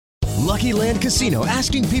Lucky Land Casino,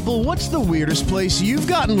 asking people, what's the weirdest place you've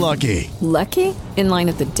gotten lucky? Lucky? In line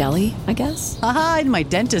at the deli, I guess? Aha, in my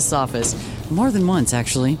dentist's office. More than once,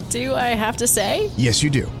 actually. Do I have to say? Yes, you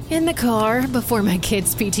do. In the car before my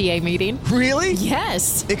kids' PTA meeting. Really?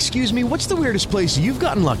 Yes. Excuse me, what's the weirdest place you've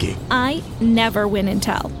gotten lucky? I never win and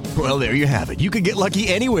tell. Well, there you have it. You can get lucky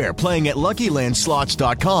anywhere, playing at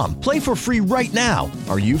LuckyLandSlots.com. Play for free right now.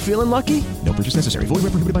 Are you feeling lucky? No purchase necessary. Void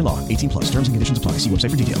where prohibited by law. 18 plus. Terms and conditions apply. See website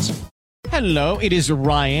for details. Hello, it is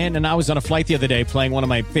Ryan, and I was on a flight the other day playing one of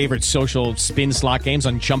my favorite social spin slot games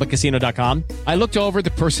on ChumbaCasino.com. I looked over at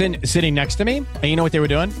the person sitting next to me, and you know what they were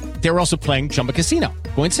doing? They were also playing Chumba Casino.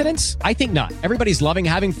 Coincidence? I think not. Everybody's loving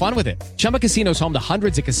having fun with it. Chumba Casino is home to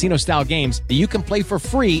hundreds of casino-style games that you can play for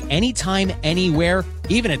free anytime, anywhere,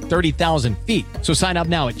 even at 30,000 feet. So sign up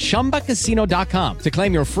now at ChumbaCasino.com to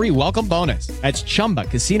claim your free welcome bonus. That's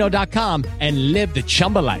ChumbaCasino.com and live the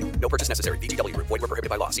Chumba life. No purchase necessary. VGW. Void where prohibited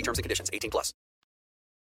by law. See terms and conditions. 18 plus.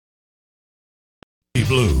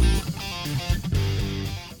 Blue.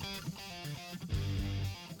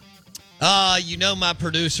 You know my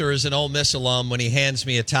producer is an Ole Miss alum when he hands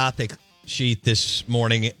me a topic sheet this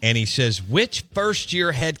morning and he says, which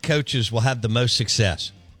first-year head coaches will have the most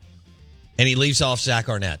success? And he leaves off Zach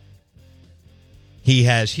Arnett. He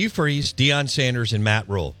has Hugh Freeze, Deion Sanders, and Matt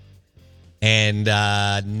Rule. And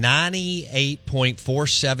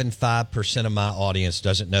 98.475% of my audience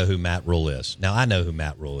doesn't know who Matt Rule is. Now, I know who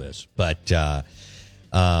Matt Rule is, but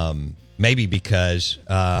maybe because,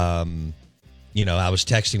 I was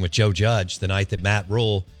texting with Joe Judge the night that Matt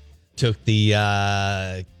Rule took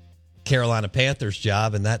the Carolina Panthers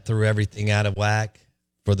job, and that threw everything out of whack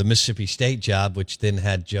for the Mississippi State job, which then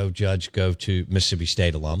had Joe Judge go to Mississippi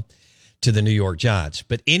State alum to the New York Giants.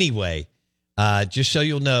 But anyway, just so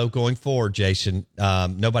you'll know, going forward, Jason,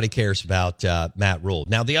 nobody cares about Matt Rule.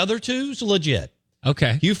 Now, the other two's legit.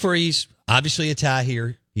 Okay. Hugh Freeze, obviously a tie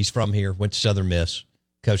here. He's from here, went to Southern Miss,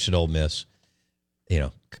 coached at Ole Miss,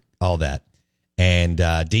 all that. And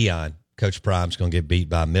Deion, Coach Prime's going to get beat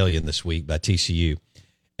by a million this week by TCU.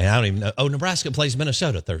 And I don't even know. Oh, Nebraska plays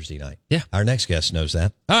Minnesota Thursday night. Yeah. Our next guest knows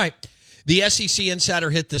that. All right. The SEC Insider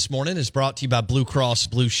Hit this morning is brought to you by Blue Cross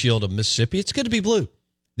Blue Shield of Mississippi. It's good to be blue,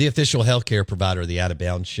 the official healthcare provider of the Out of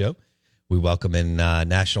Bounds show. We welcome in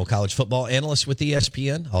national college football analyst with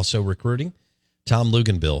ESPN, also recruiting, Tom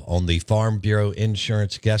Luginbill on the Farm Bureau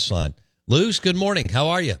Insurance guest line. Luz, good morning. How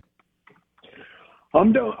are you?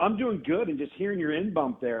 I'm doing good, and just hearing your in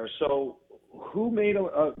bump there. So, who made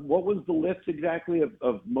what was the list exactly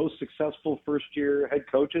of most successful first-year head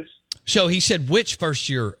coaches? So he said which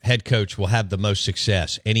first-year head coach will have the most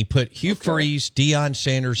success, and he put Hugh Freeze, Deion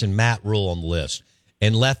Sanders, and Matt Rule on the list,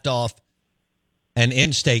 and left off an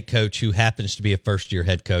in-state coach who happens to be a first-year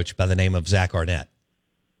head coach by the name of Zach Arnett.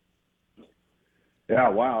 Yeah,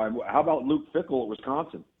 wow. How about Luke Fickell at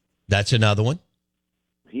Wisconsin? That's another one.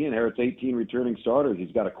 He inherits 18 returning starters.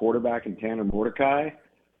 He's got a quarterback in Tanner Mordecai.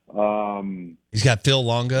 He's got Phil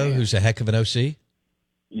Longo, who's a heck of an OC.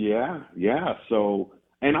 Yeah. So,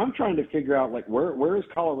 and I'm trying to figure out, where is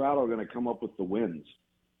Colorado going to come up with the wins?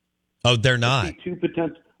 Oh, they're not. I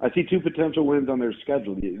see two potential wins on their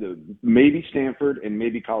schedule. Maybe Stanford and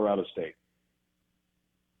maybe Colorado State.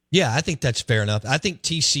 Yeah, I think that's fair enough. I think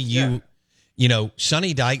TCU,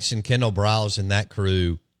 Sonny Dykes and Kendall Briles and that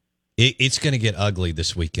crew, it's going to get ugly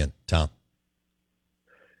this weekend, Tom.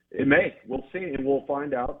 It may. We'll see, and we'll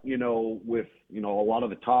find out, with, a lot of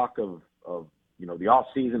the talk of the off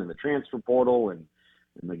season and the transfer portal and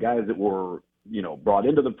the guys that were, brought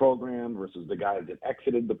into the program versus the guys that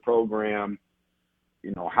exited the program,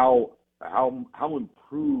 how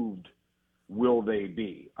improved will they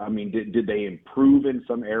be? I mean, did they improve in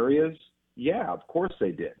some areas? Yeah, of course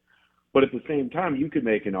they did. But at the same time, you could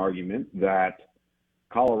make an argument that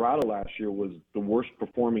Colorado last year was the worst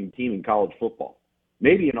performing team in college football,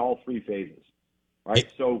 maybe in all three phases, right?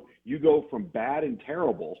 So you go from bad and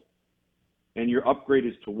terrible, and your upgrade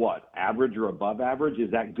is to what? Average or above average?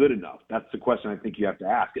 Is that good enough? That's the question I think you have to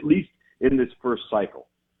ask, at least in this first cycle.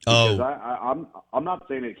 Because I'm not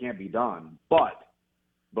saying it can't be done, but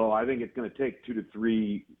I think it's going to take 2 to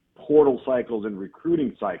 3 portal cycles and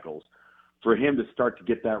recruiting cycles for him to start to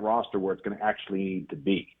get that roster where it's going to actually need to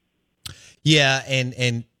be. Yeah,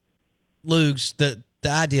 and Lugs, the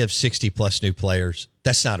idea of 60-plus new players,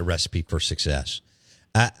 that's not a recipe for success.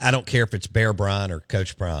 I don't care if it's Bear Bryant or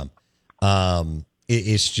Coach Prime.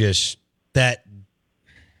 It's just that's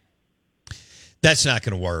not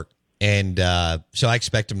going to work. And so I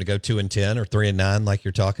expect them to go 2-10 or 3-9, like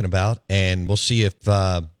you're talking about, and we'll see if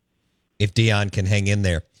Deion can hang in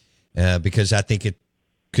there, because I think it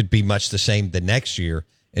could be much the same the next year,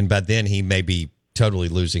 and by then he may be totally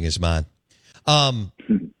losing his mind. All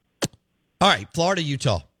right, Florida,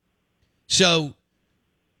 Utah. So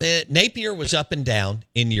Napier was up and down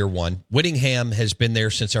in year one. Whittingham has been there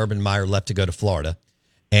since Urban Meyer left to go to Florida,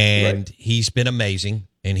 and he's been amazing,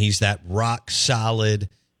 and he's that rock solid.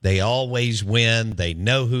 They always win. They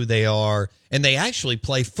know who they are, and they actually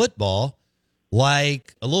play football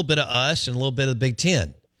like a little bit of us and a little bit of the Big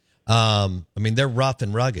Ten. I mean, they're rough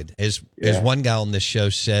and rugged. As one guy on this show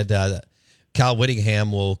said, Kyle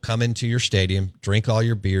Whittingham will come into your stadium, drink all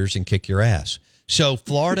your beers, and kick your ass. So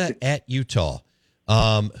Florida at Utah.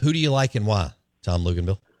 Who do you like and why, Tom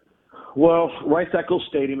Luginbill? Well, Rice-Eccles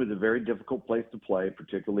Stadium is a very difficult place to play,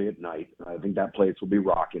 particularly at night. I think that place will be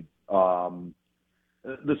rocking.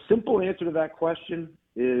 The simple answer to that question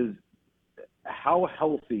is, how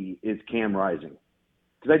healthy is Cam Rising?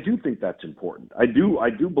 Because I do think that's important. I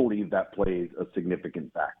do believe that plays a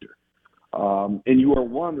significant factor. And you are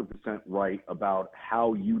 100% right about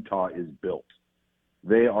how Utah is built.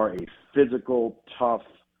 They are a physical, tough,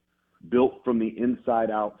 built from the inside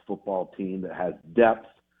out football team that has depth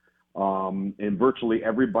and virtually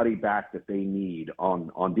everybody back that they need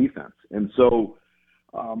on defense. And so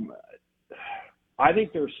I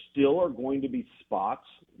think there still are going to be spots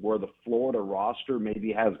where the Florida roster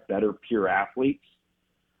maybe has better pure athletes,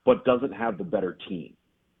 but doesn't have the better team,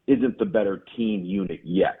 isn't the better team unit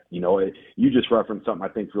yet. You know, you just referenced something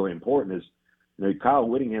I think is really important is, you know, Kyle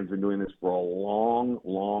Whittingham's been doing this for a long,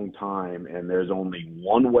 long time, and there's only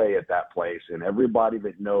one way at that place, and everybody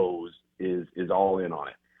that knows is all in on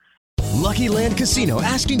it. Lucky Land Casino,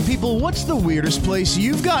 asking people, what's the weirdest place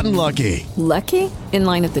you've gotten lucky? Lucky? In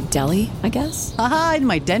line at the deli, I guess? Aha, in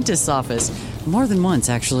my dentist's office. More than once,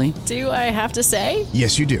 actually. Do I have to say?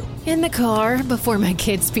 Yes, you do. In the car before my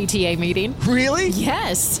kids' PTA meeting. Really?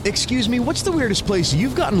 Yes. Excuse me, what's the weirdest place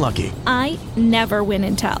you've gotten lucky? I never win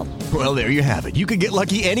and tell. Well, there you have it. You can get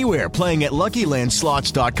lucky anywhere, playing at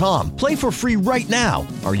LuckyLandSlots.com. Play for free right now.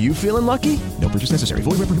 Are you feeling lucky? No purchase necessary.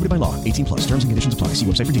 Void where prohibited by law. 18+. Terms and conditions apply. See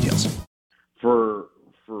website for details. For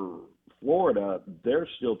Florida, they're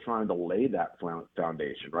still trying to lay that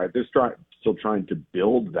foundation, right? They're still trying to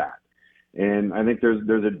build that. And I think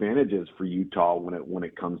there's advantages for Utah when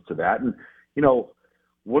it comes to that. And, you know,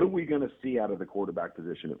 what are we going to see out of the quarterback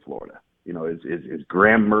position at Florida? You know, is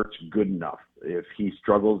Graham Mertz good enough? If he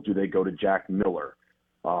struggles, do they go to Jack Miller?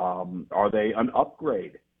 Are they an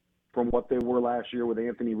upgrade from what they were last year with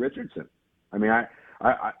Anthony Richardson? I mean,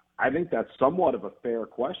 I think that's somewhat of a fair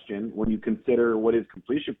question when you consider what his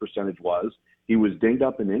completion percentage was. He was dinged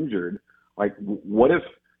up and injured. Like, what if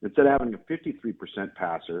instead of having a 53%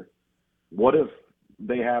 passer, what if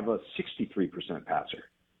they have a 63% passer?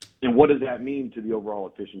 And what does that mean to the overall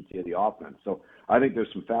efficiency of the offense? So I think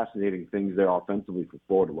there's some fascinating things there offensively for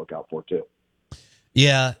Florida to look out for too.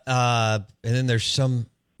 Yeah, and then there's some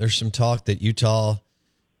talk that Utah,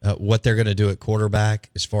 what they're going to do at quarterback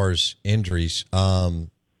as far as injuries.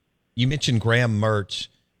 You mentioned Graham Mertz.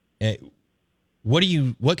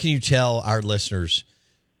 What can you tell our listeners?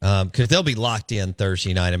 Because they'll be locked in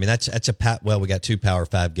Thursday night. I mean, we got 2 Power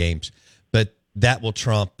 5 games, but that will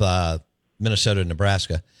trump Minnesota and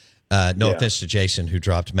Nebraska. No offense to Jason, who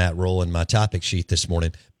dropped Matt Rule in my topic sheet this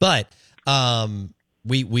morning, but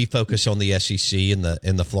we focus on the SEC and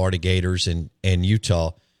the Florida Gators and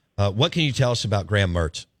Utah. What can you tell us about Graham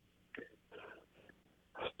Mertz?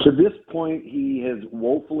 To this point, he has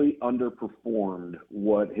woefully underperformed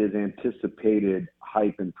what his anticipated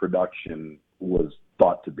hype and production was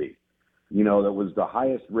thought to be. You know, that was the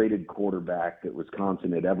highest rated quarterback that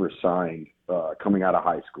Wisconsin had ever signed coming out of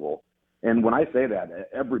high school. And when I say that,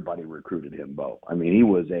 everybody recruited him, Bo. I mean, he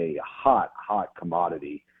was a hot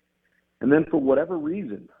commodity. And then for whatever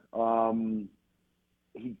reason,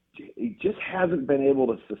 he just hasn't been able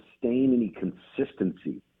to sustain any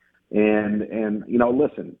consistency. And you know,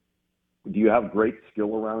 listen, do you have great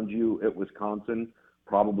skill around you at Wisconsin?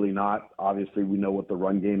 Probably not. Obviously, we know what the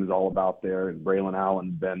run game is all about there, and Braylon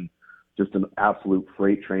Allen's been just an absolute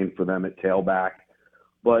freight train for them at tailback.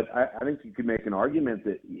 But I think you could make an argument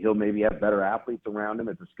that he'll maybe have better athletes around him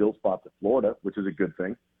at the skill spots at Florida, which is a good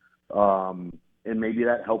thing. And maybe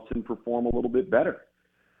that helps him perform a little bit better.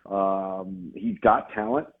 He's got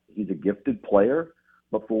talent. He's a gifted player.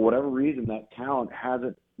 But for whatever reason, that talent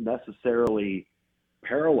hasn't necessarily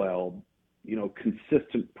paralleled, you know,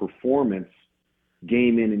 consistent performance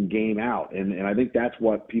game in and game out. And I think that's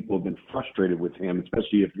what people have been frustrated with him,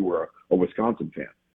 especially if you were a Wisconsin fan.